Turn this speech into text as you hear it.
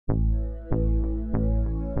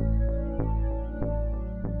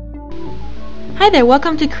Hi there,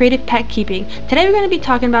 welcome to Creative Pet Keeping. Today we're going to be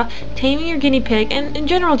talking about taming your guinea pig and in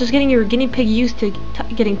general just getting your guinea pig used to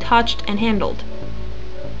getting touched and handled.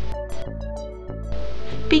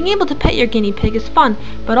 Being able to pet your guinea pig is fun,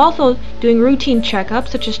 but also doing routine checkups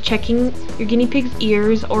such as checking your guinea pig's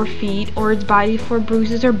ears or feet or its body for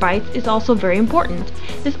bruises or bites is also very important.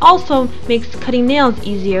 This also makes cutting nails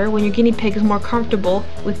easier when your guinea pig is more comfortable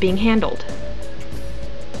with being handled.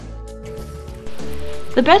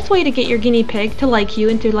 The best way to get your guinea pig to like you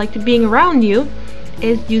and to like being around you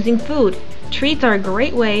is using food. Treats are a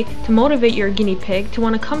great way to motivate your guinea pig to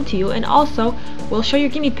want to come to you, and also will show your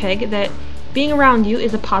guinea pig that being around you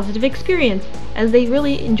is a positive experience, as they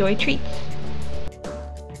really enjoy treats.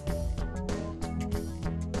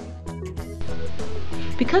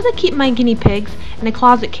 Because I keep my guinea pigs in a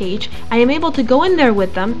closet cage, I am able to go in there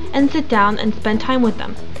with them and sit down and spend time with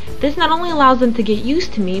them. This not only allows them to get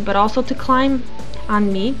used to me, but also to climb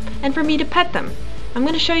on me and for me to pet them. I'm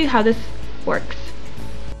going to show you how this works.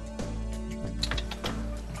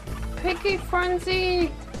 Piggy frenzy!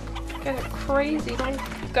 Get it crazy. My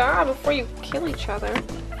god, before you kill each other.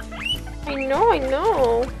 I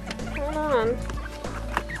know. Hold on.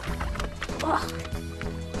 Ugh.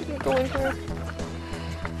 You can go in here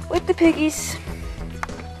with the piggies.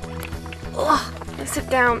 Ugh. And sit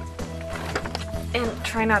down. And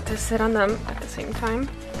try not to sit on them at the same time.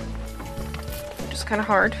 It's kind of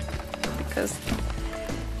hard because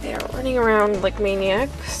they are running around like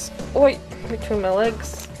maniacs. Oi! Between my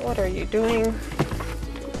legs. What are you doing?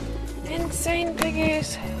 Insane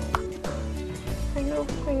piggies! I know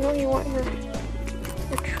you want your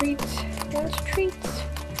treats. You want treats.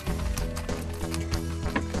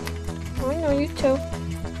 Oh, I know you too.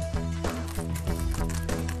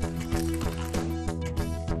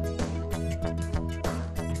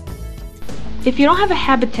 If you don't have a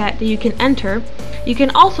habitat that you can enter, you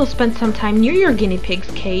can also spend some time near your guinea pig's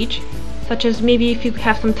cage, such as maybe if you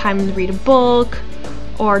have some time to read a book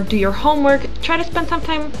or do your homework, try to spend some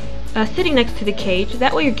time sitting next to the cage.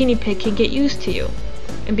 That way your guinea pig can get used to you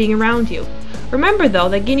and being around you. Remember though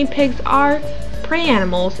that guinea pigs are prey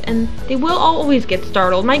animals and they will always get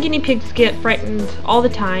startled. My guinea pigs get frightened all the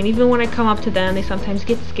time. Even when I come up to them, they sometimes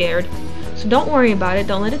get scared. So don't worry about it.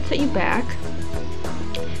 Don't let it set you back.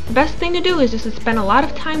 The best thing to do is just to spend a lot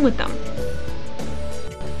of time with them.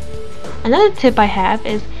 Another tip I have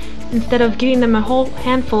is, instead of giving them a whole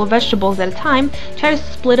handful of vegetables at a time, try to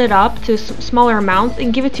split it up to smaller amounts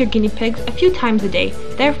and give it to your guinea pigs a few times a day.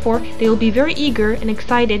 Therefore, they will be very eager and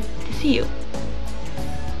excited to see you.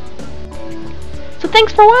 So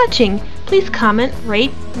thanks for watching. Please comment,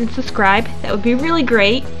 rate, and subscribe. That would be really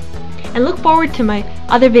great. And look forward to my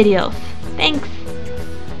other videos. Thanks!